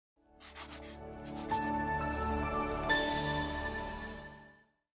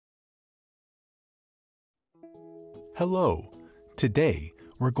Hello! Today,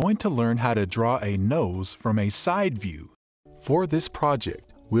 we're going to learn how to draw a nose from a side view. For this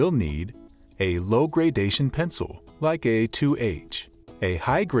project, we'll need a low gradation pencil, like a 2H, a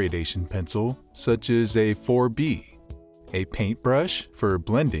high gradation pencil, such as a 4B, a paintbrush for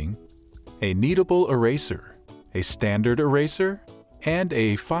blending, a kneadable eraser, a standard eraser, and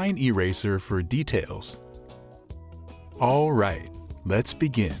a fine eraser for details. All right, let's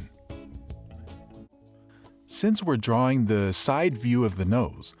begin. Since we're drawing the side view of the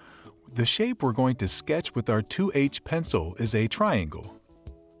nose, the shape we're going to sketch with our 2H pencil is a triangle.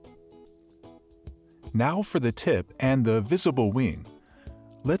 Now for the tip and the visible wing.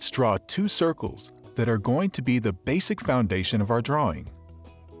 Let's draw two circles that are going to be the basic foundation of our drawing.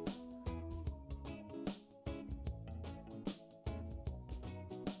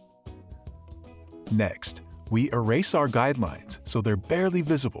 Next, we erase our guidelines so they're barely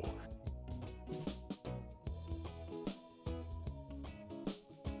visible.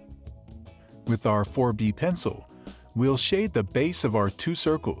 With our 4B pencil, we'll shade the base of our two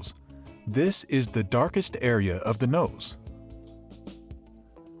circles. This is the darkest area of the nose.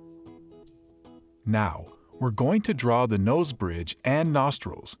 Now, we're going to draw the nose bridge and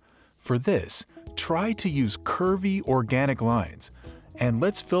nostrils. For this, try to use curvy, organic lines, and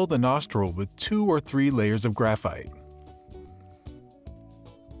let's fill the nostril with 2 or 3 layers of graphite.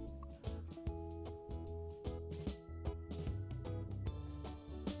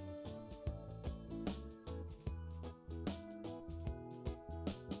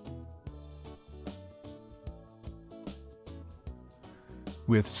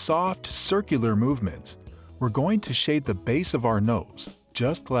 With soft, circular movements, we're going to shade the base of our nose,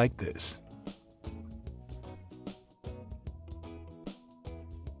 just like this.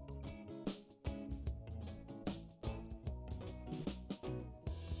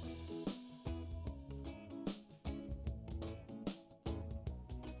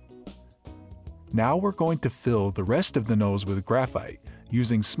 Now we're going to fill the rest of the nose with graphite,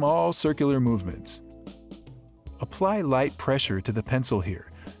 using small circular movements. Apply light pressure to the pencil here,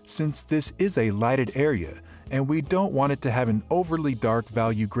 since this is a lighted area and we don't want it to have an overly dark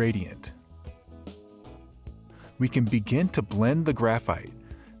value gradient. We can begin to blend the graphite.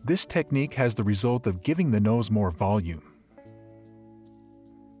 This technique has the result of giving the nose more volume.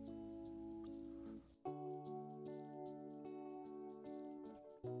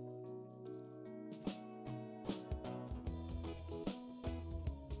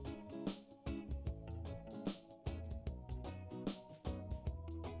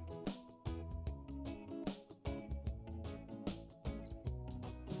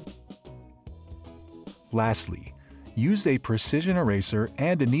 Lastly, use a precision eraser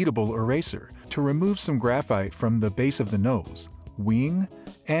and a kneadable eraser to remove some graphite from the base of the nose, wing,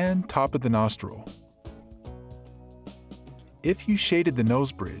 and top of the nostril. If you shaded the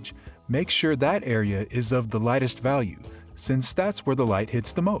nose bridge, make sure that area is of the lightest value, since that's where the light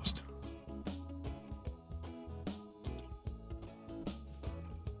hits the most.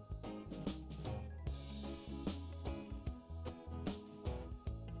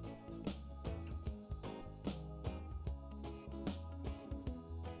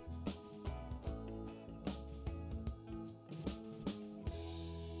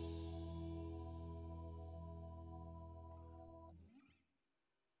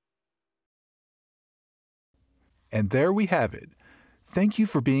 And there we have it. Thank you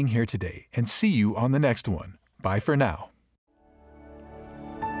for being here today, and see you on the next one. Bye for now.